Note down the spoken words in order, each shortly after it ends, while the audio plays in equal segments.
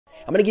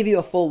I'm going to give you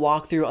a full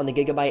walkthrough on the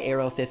Gigabyte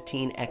Aero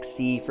 15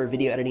 XC for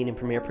video editing in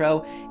Premiere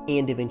Pro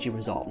and DaVinci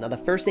Resolve. Now, the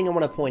first thing I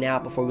want to point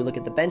out before we look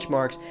at the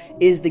benchmarks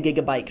is the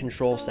Gigabyte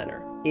Control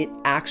Center. It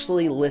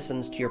actually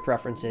listens to your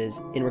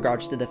preferences in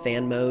regards to the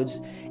fan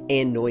modes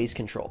and noise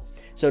control.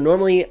 So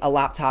normally a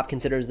laptop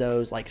considers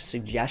those like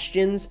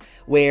suggestions,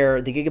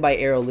 where the Gigabyte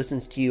Aero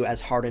listens to you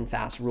as hard and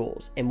fast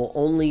rules and will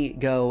only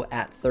go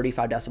at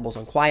 35 decibels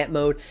on quiet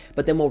mode,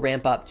 but then we'll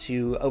ramp up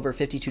to over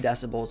 52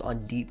 decibels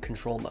on deep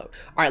control mode.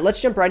 All right,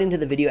 let's jump right into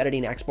the video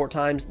editing export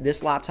times.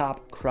 This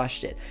laptop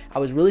crushed it. I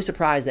was really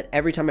surprised that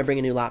every time I bring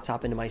a new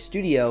laptop into my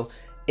studio,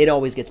 it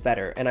always gets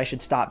better, and I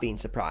should stop being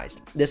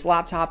surprised. This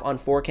laptop on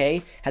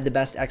 4K had the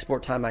best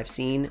export time I've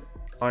seen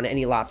on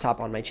any laptop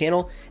on my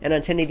channel, and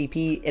on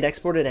 1080p, it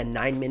exported a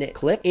 9-minute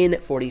clip in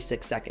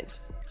 46 seconds.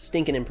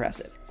 Stinking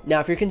impressive. Now,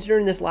 if you're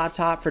considering this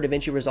laptop for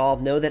DaVinci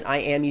Resolve, know that I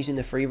am using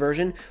the free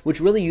version, which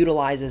really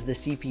utilizes the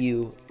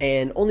CPU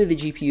and only the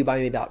GPU by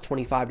maybe about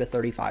 25 to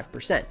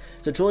 35%.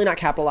 So it's really not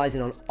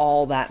capitalizing on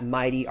all that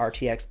mighty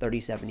RTX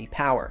 3070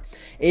 power.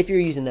 If you're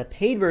using the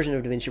paid version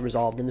of DaVinci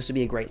Resolve, then this would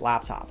be a great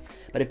laptop.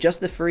 But if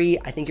just the free,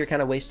 I think you're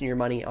kind of wasting your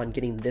money on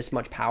getting this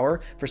much power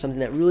for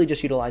something that really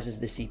just utilizes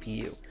the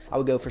CPU. I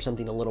would go for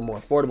something a little more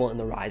affordable in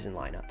the Ryzen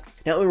lineup.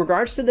 Now, in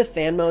regards to the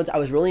fan modes, I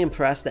was really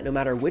impressed that no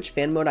matter which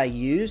fan mode I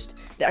used,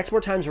 the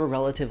export times were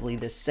relatively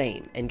the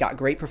same and got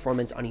great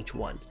performance on each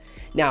one.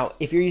 Now,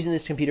 if you're using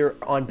this computer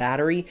on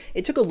battery,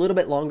 it took a little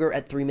bit longer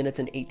at 3 minutes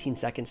and 18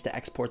 seconds to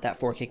export that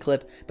 4K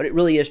clip, but it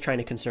really is trying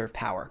to conserve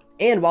power.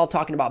 And while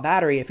talking about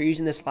battery, if you're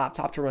using this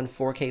laptop to run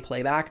 4K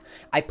playback,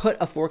 I put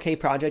a 4K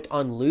project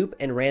on loop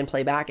and ran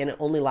playback, and it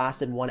only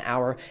lasted 1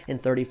 hour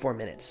and 34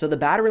 minutes. So the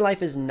battery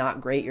life is not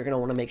great. You're going to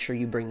want to make sure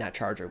you bring that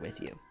charger with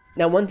you.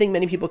 Now, one thing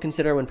many people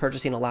consider when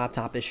purchasing a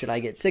laptop is, should I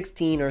get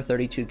 16 or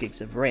 32 gigs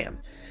of RAM?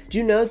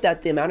 Do note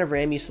that the amount of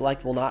RAM you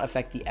select will not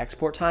affect the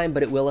export time,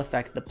 but it will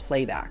affect the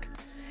playback.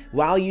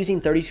 While using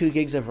 32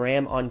 gigs of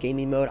RAM on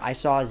gaming mode, I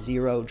saw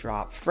 0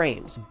 drop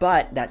frames,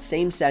 but that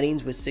same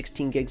settings with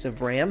 16 gigs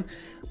of RAM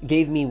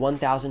gave me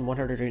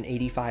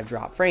 1,185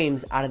 drop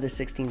frames out of the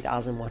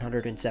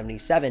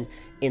 16,177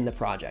 in the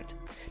project.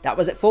 That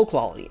was at full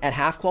quality. At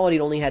half quality,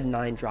 it only had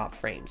 9 drop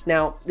frames.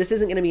 Now, this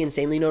isn't going to be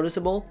insanely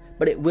noticeable,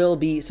 but it will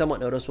be somewhat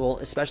noticeable,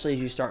 especially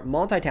as you start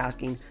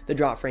multitasking, the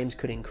drop frames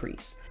could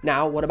increase.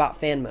 Now, what about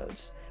fan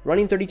modes?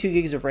 Running 32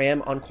 gigs of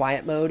RAM on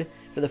quiet mode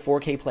for the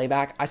 4K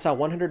playback, I saw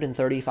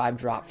 135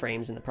 drop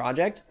frames in the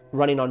project.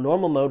 Running on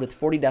normal mode with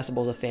 40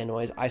 decibels of fan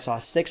noise, I saw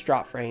 6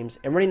 drop frames.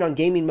 And running on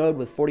gaming mode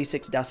with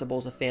 46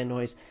 decibels of fan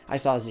noise, I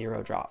saw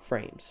 0 drop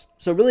frames.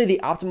 So really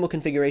the optimal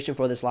configuration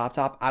for this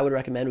laptop I would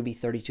recommend would be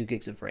 32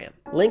 gigs of RAM.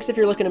 Links if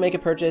you're looking to make a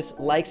purchase,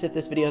 likes if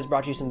this video has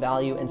brought you some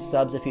value, and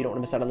subs if you don't want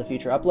to miss out on the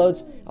future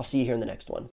uploads. I'll see you here in the next one.